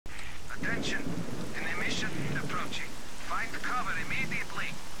Attention! An emission approaching. Find cover immediately.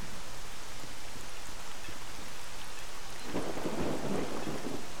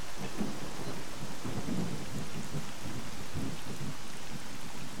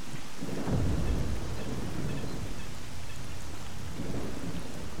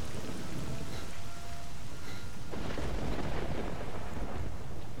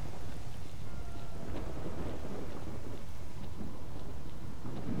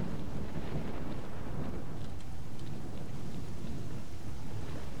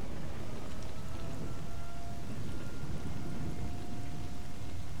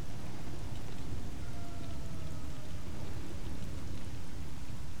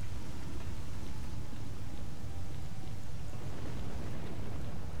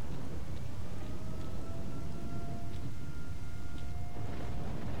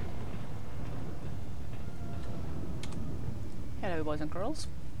 Hello boys and girls,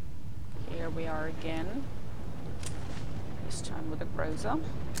 here we are again, this time with the browser.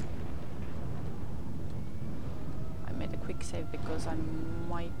 I made a quick save because I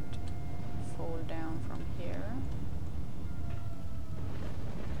might fall down from here.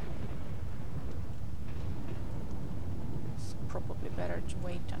 It's probably better to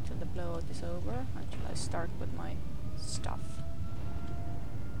wait until the blowout is over, until I start with my stuff.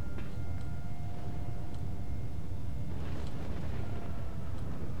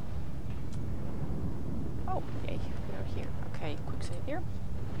 Okay, quick save here.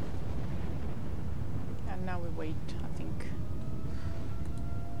 And now we wait, I think.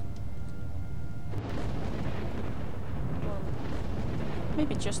 Or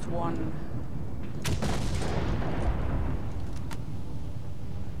maybe just one.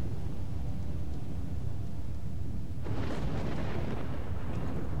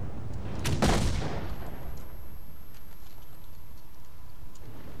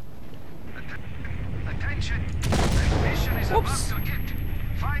 Attention! Mission is about to hit.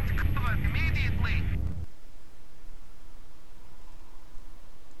 Find cover immediately.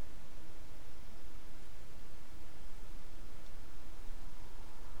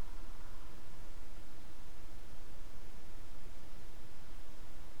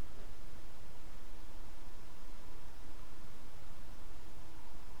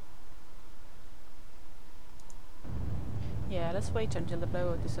 Yeah, let's wait until the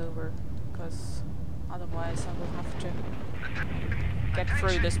blowout is over, because otherwise I will have to get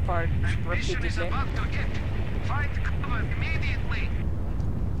through this part repeatedly. Find cover immediately.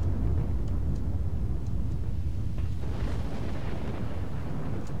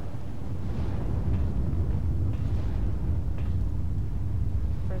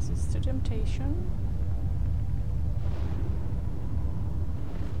 Resist the temptation.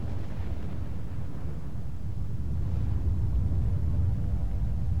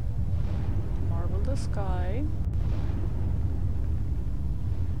 Marvel the sky.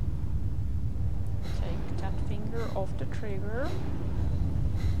 Take that finger off the trigger.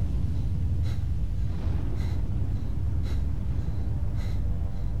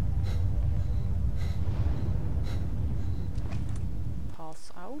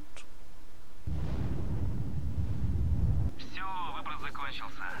 Pass out. Все, выброс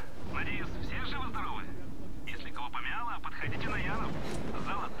закончился. Надеюсь, все живы-здоровы? Если кого помяло, подходите на Янов.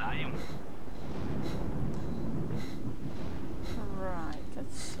 Золотаем. Right,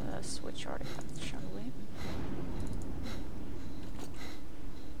 let's switch artifacts, shall we?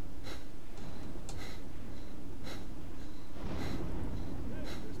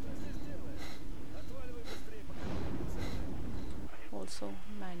 Also,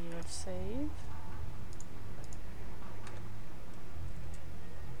 manual save.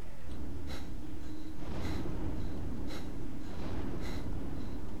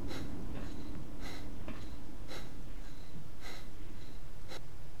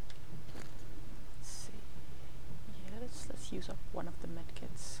 Use up one of the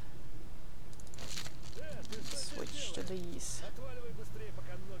medkits. Switch to these.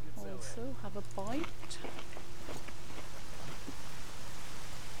 Also have a bite.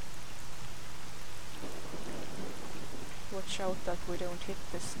 Watch out that we don't hit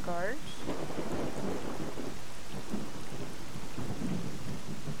this guard.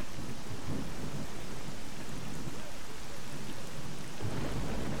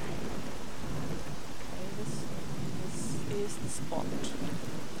 Is the spot.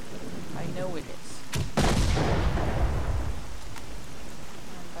 I know it is. And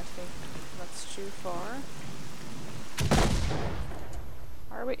I think that's too far.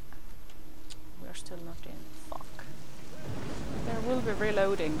 Are we? We are still not in. Fuck. There will be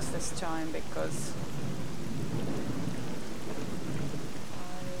reloadings this time because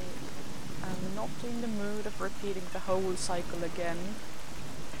I not in the mood of repeating the whole cycle again.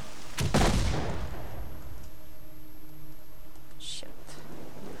 Shit.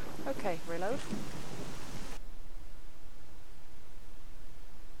 Okay, reload.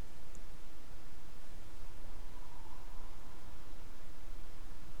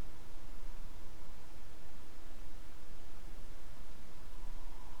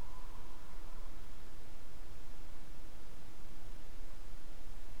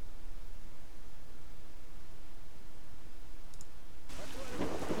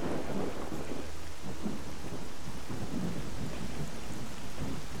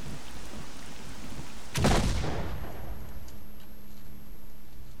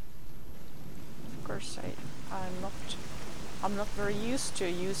 I'm not very used to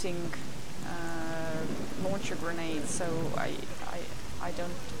using launcher grenades, so I'm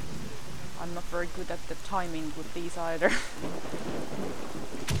not very good at the timing with these either.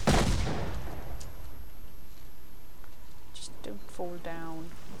 Just don't fall down.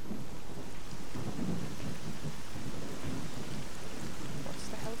 What's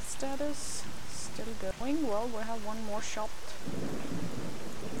the health status? Still going? Well, we have one more shot.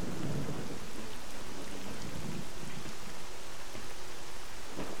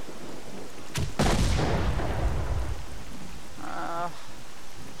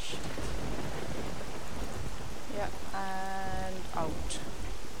 Shit. Yeah, and out.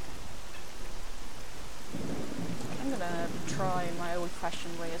 I'm gonna try my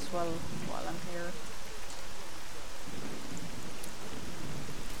old-fashioned way as well while I'm here.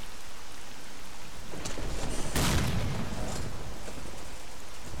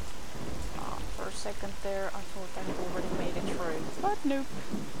 For a second there, I thought I had already made it through, but nope.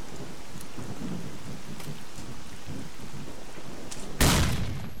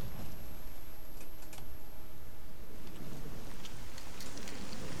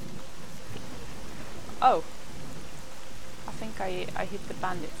 Oh, I think I hit the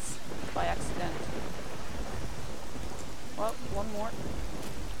bandits by accident. Well, one more.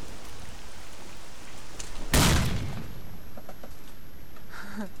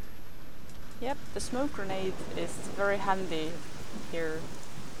 Yep, the smoke grenade is very handy here.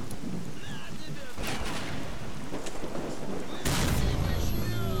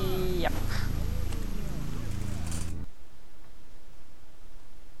 Yep.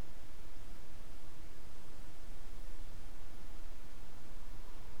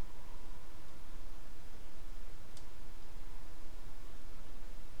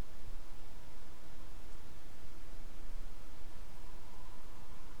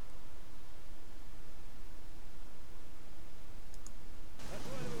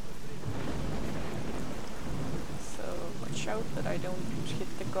 Out that I don't hit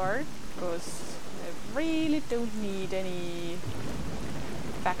the guard, because I really don't need any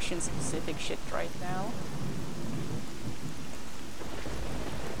faction specific shit right now.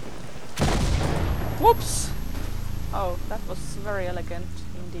 Whoops! Oh, that was very elegant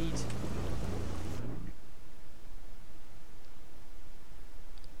indeed.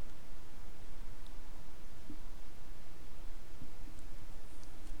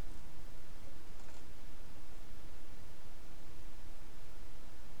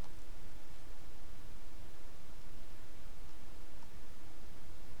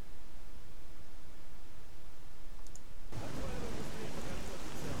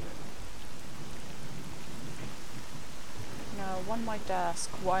 One might ask,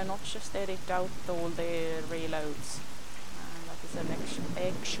 why not just edit out all the reloads? That is an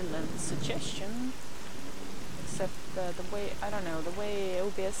excellent suggestion. Except the way, I don't know, the way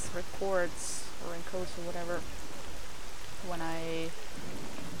OBS records or encodes or whatever, when I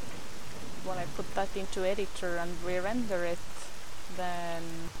put that into editor and re-render it, then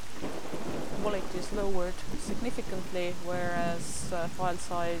quality is lowered significantly, whereas file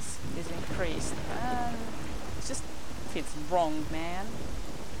size is increased. And it just feels wrong, man.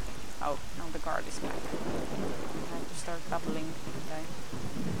 Oh, now the guard is back. I have to start doubling. Okay.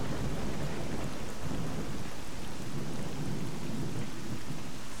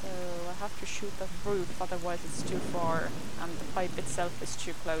 So I have to shoot that roof, otherwise it's too far, and the pipe itself is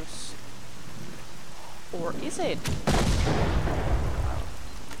too close. Or is it?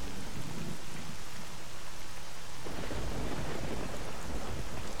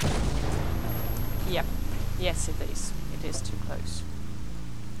 Yep. Yes, it is. It is too close.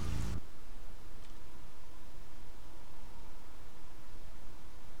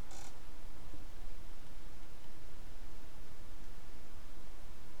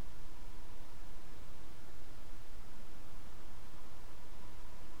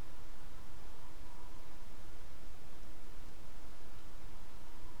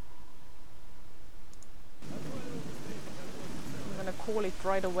 call it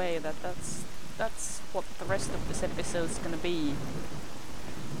right away that that's what the rest of this episode's gonna be.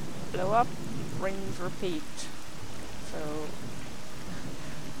 Blow up, rinse, repeat. So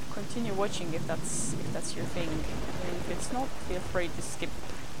continue watching if that's your thing. If it's not, feel free to skip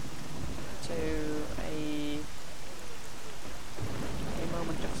to a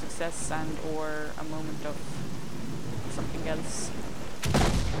moment of success and or a moment of something else.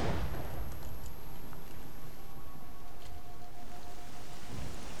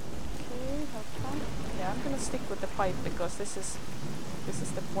 Okay, how far? Yeah, I'm gonna stick with the pipe because this is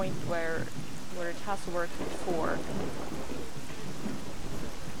the point where it has worked before.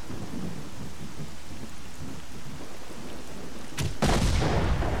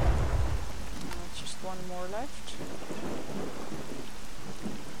 Just one more left.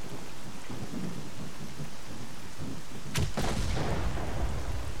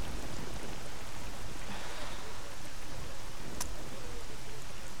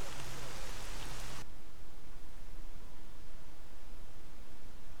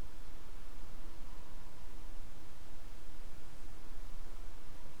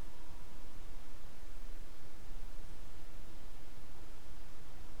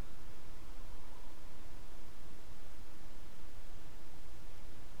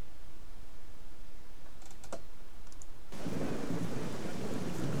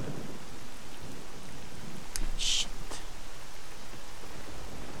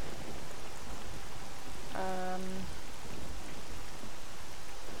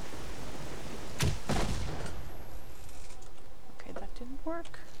 Okay, that didn't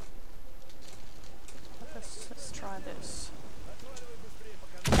work. Let's try this.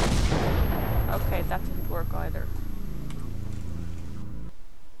 Okay, that didn't work either.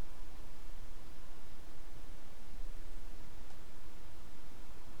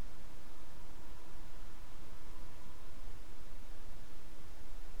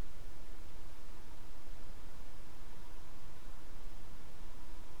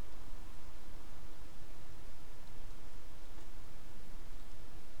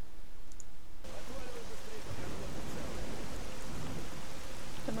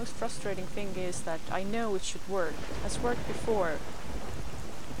 The most frustrating thing is that I know it should work. It has worked before.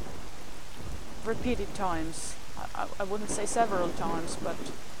 Repeated times. I wouldn't say several times, but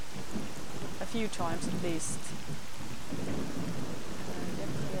a few times at least. And yep,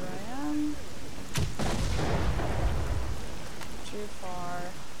 here I am. Too far.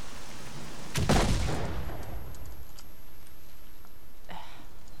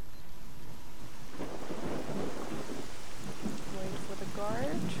 Wait for the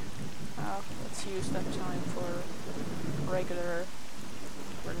guard. Let's use that time for regular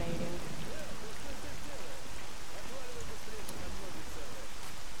grenading.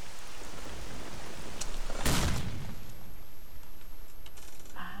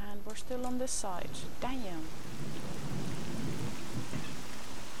 And we're still on this side. Damn.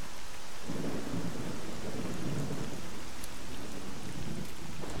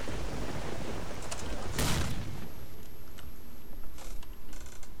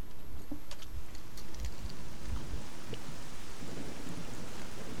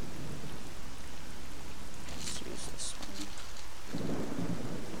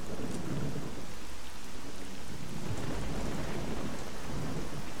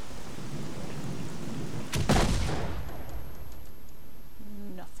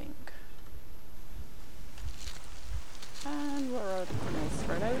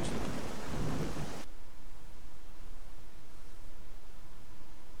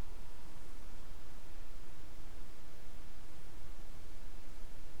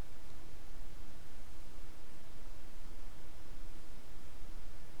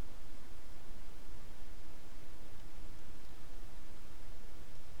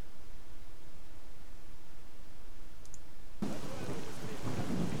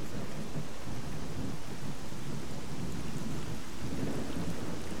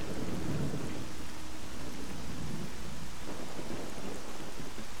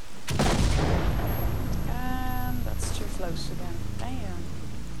 Close again. Damn.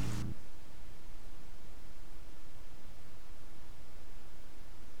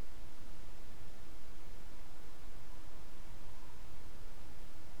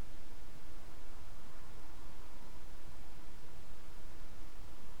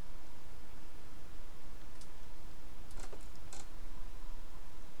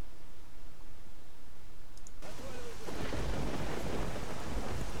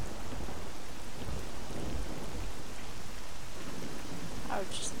 I'll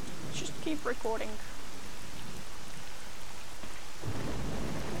just keep recording.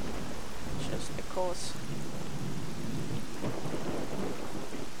 Just because.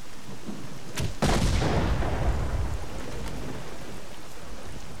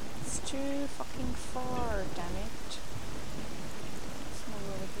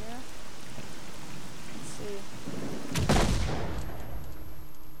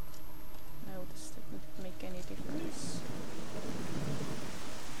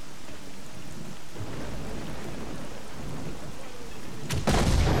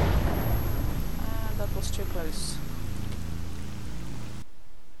 close.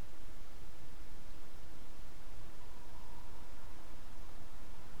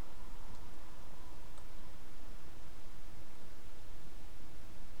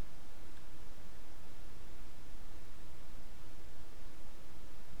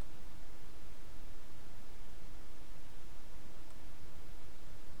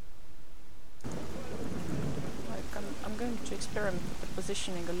 I'm going to experiment with the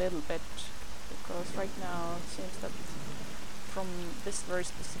positioning a little bit, because right now it seems that from this very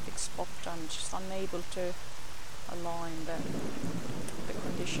specific spot I'm just unable to align the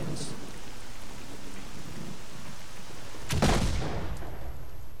conditions.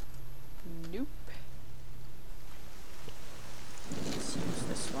 Nope. Let's use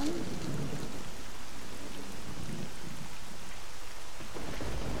this one.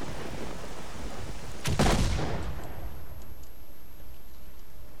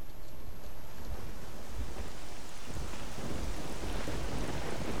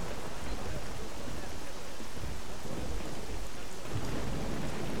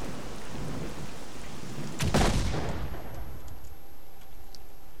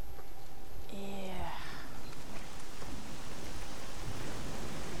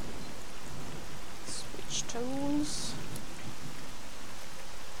 Tools.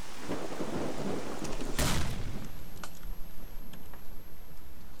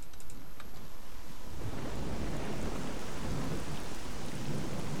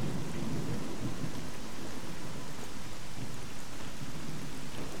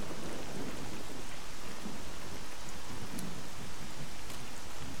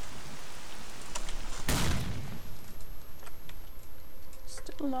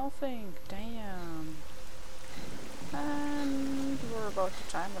 Still nothing, damn. And we're about to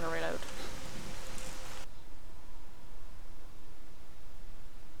time and reload.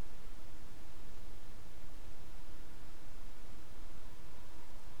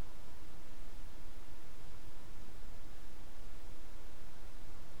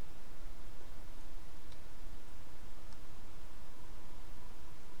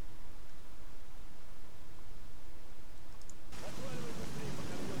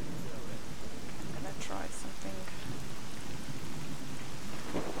 I'm gonna try something.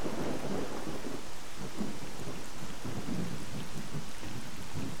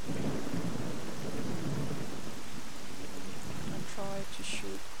 Try to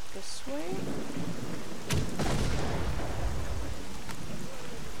shoot this way.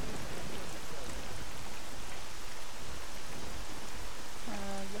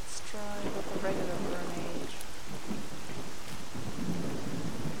 Let's try with a regular grenade.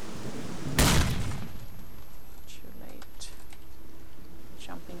 Too late.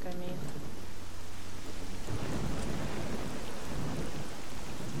 Jumping, I mean.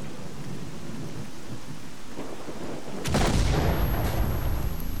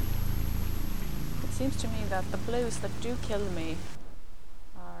 Seems to me that the blows that do kill me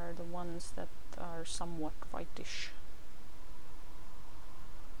are the ones that are somewhat rightish.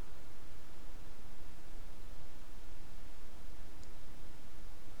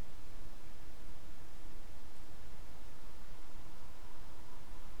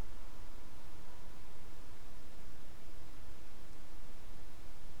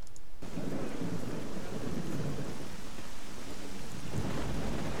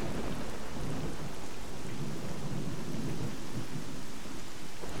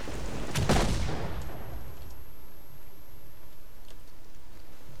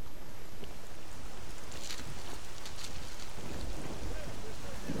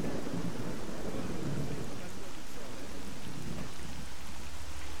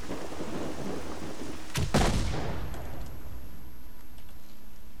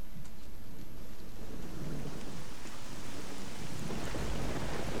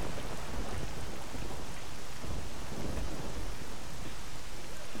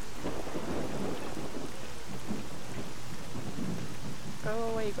 Go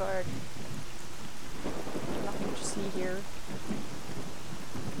away, guard. Nothing to see here.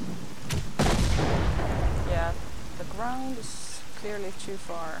 Yeah, the ground is clearly too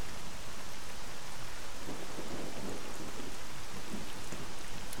far.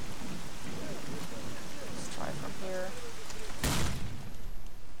 Let's try from here.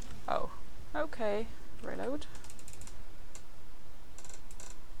 Oh, okay. Reload.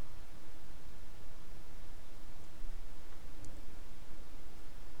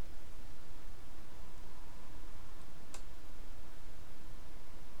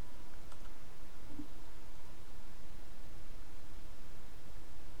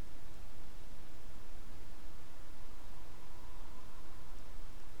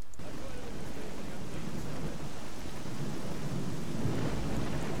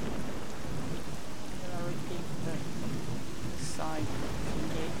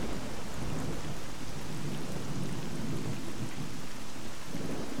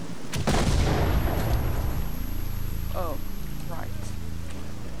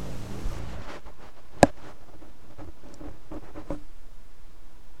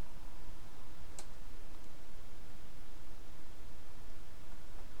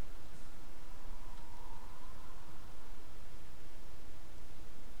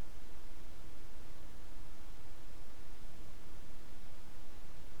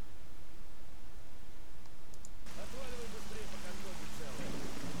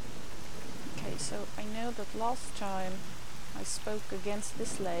 So I know that last time I spoke against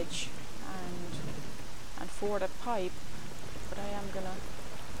this ledge and for the pipe, but I am gonna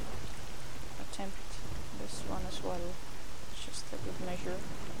attempt this one as well. It's just a good measure.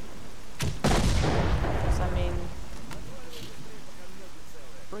 Because I mean,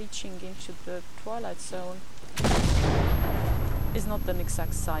 reaching into the twilight zone is not an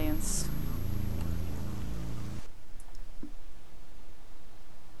exact science.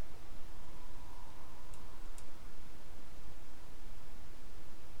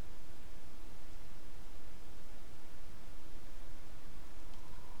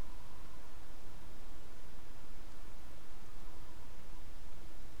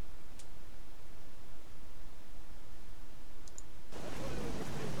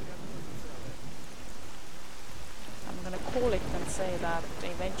 Call it and say that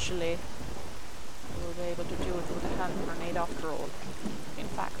eventually I will be able to do it with a hand grenade after all. In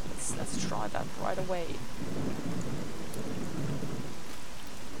fact, let's try that right away.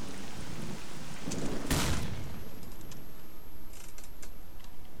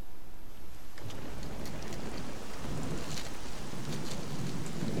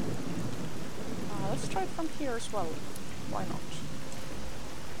 Let's try it from here as well. Why not?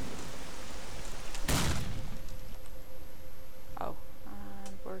 Oh,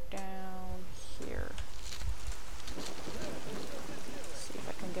 and we're down here. Let's see if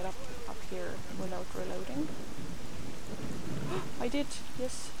I can get up here without reloading. I did!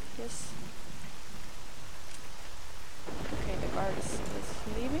 Yes, yes. Okay, the guard is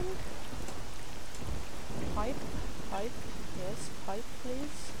leaving. Pipe, pipe, yes, pipe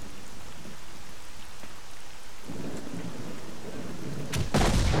please.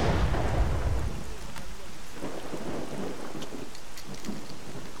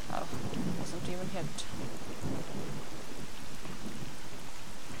 Oh, wasn't even hit.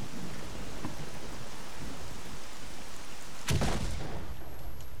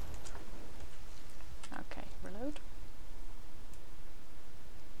 Okay, reload.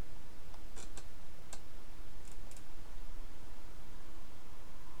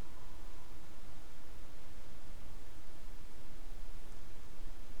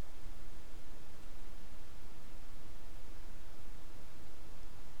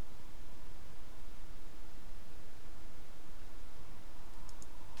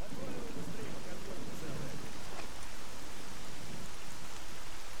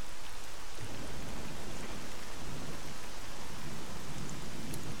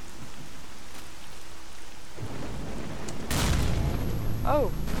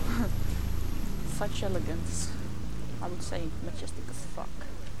 Oh! Such elegance. I would say majestic as fuck.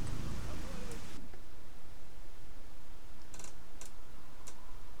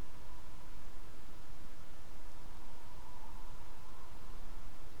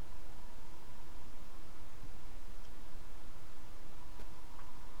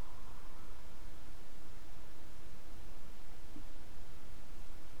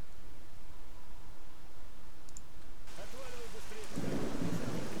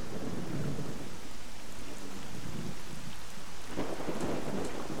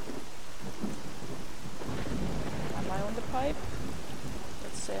 Am I on the pipe?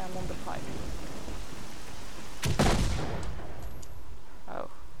 Let's say I'm on the pipe. Oh.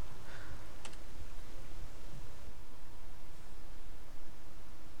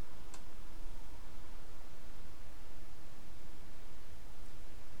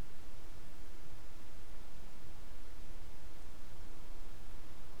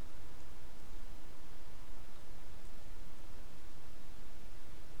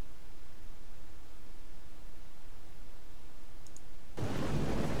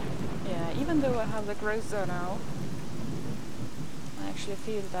 Yeah, even though I have the growth zone now, I actually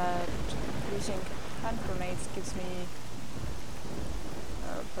feel that using hand grenades gives me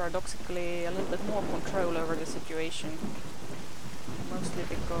paradoxically a little bit more control over the situation. Mostly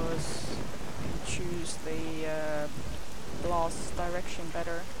because I can choose the blast direction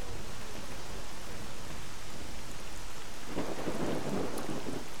better.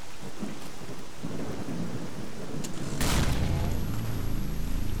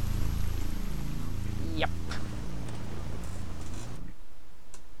 Yep.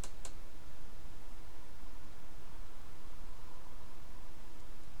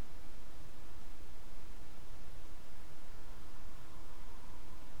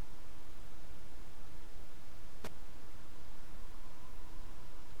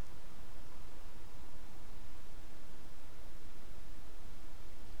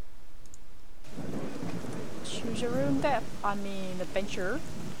 Choose your own death. I mean, adventure.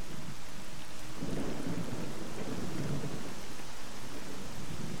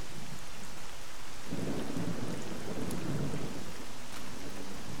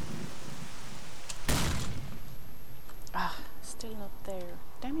 up there.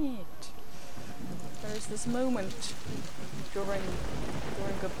 Damn it! There is this moment during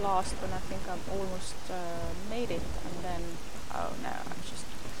a blast when I think I'm almost made it, and then oh no, I'm just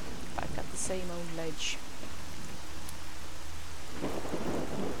back at the same old ledge.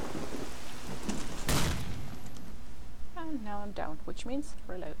 And now I'm down, which means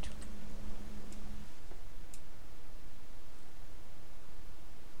reload.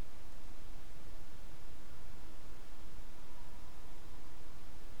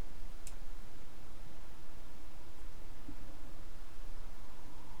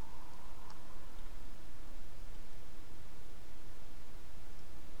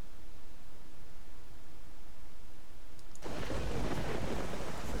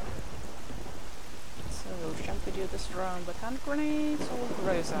 Shall we do this round with hand grenades or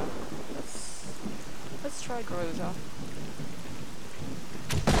Groza? Let's try Groza.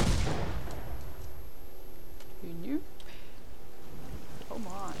 You knew? Oh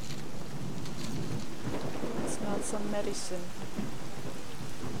my. Let's smell some medicine.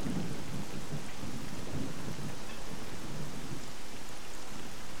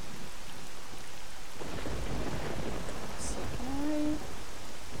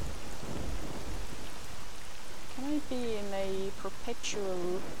 Be in a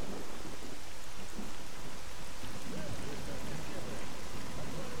perpetual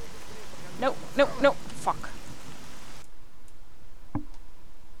no, fuck.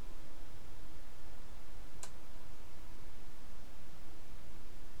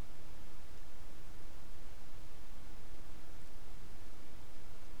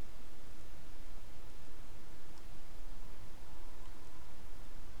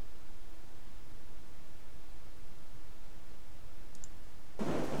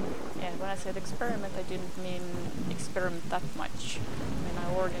 When I said experiment, I didn't mean experiment that much. I mean,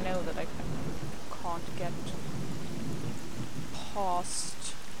 I already know that I can't get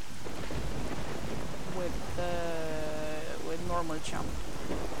past with normal jump.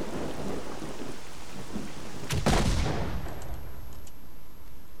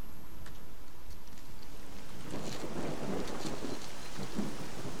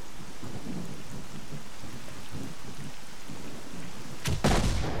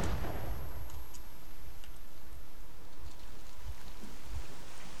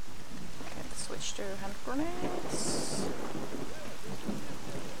 Switch to hand grenades.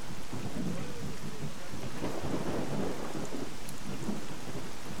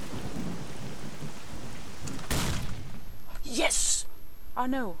 Yes! Oh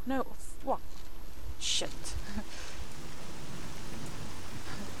no, what? Shit.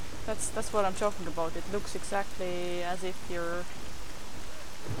 That's what I'm talking about. It looks exactly as if you're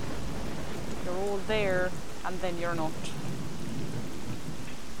all there and then you're not.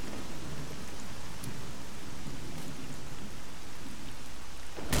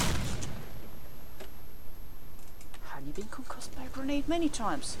 Have you been concussed by a grenade many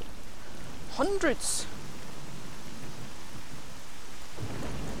times? Hundreds!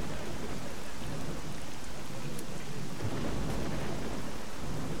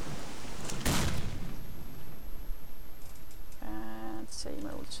 And same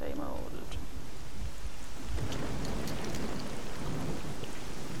old, same old.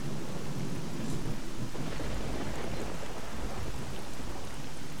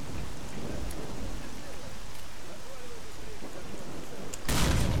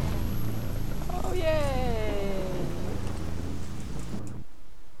 Oh yay!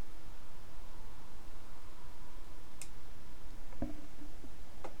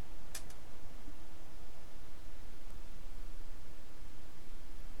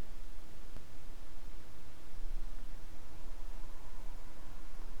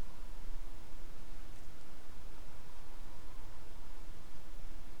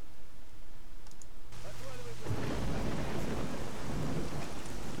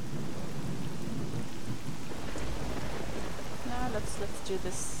 Let's do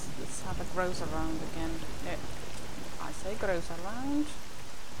this. Let's have a grows around again. No, I say grows around.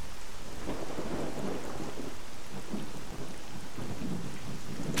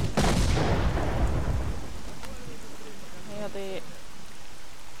 Yeah, the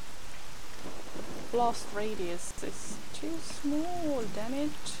blast radius is too small. Damn it!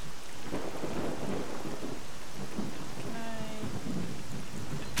 Can I?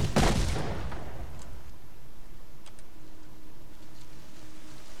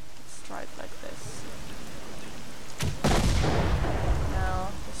 Try it like this. No,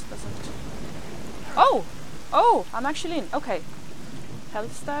 this doesn't. Oh! Oh! I'm actually in. Okay.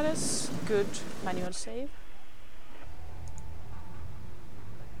 Health status. Good. Manual save.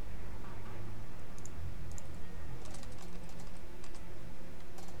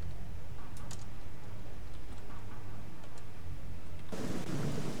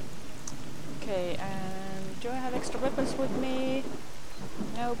 Okay, and do I have extra weapons with me?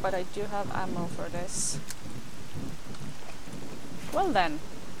 No, but I do have ammo for this. Well then.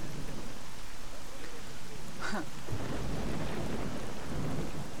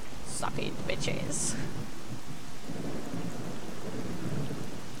 Suck it, bitches.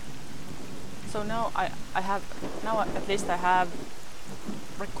 So now I have, now at least I have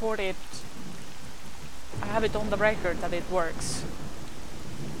recorded, I have it on the record that it works.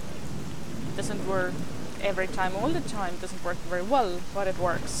 It doesn't work every time, all the time, it doesn't work very well, but it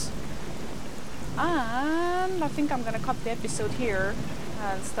works. And I think I'm gonna cut the episode here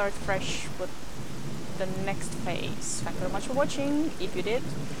and start fresh with the next phase. Thank you very much for watching. If you did,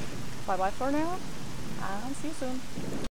 bye bye for now, and see you soon.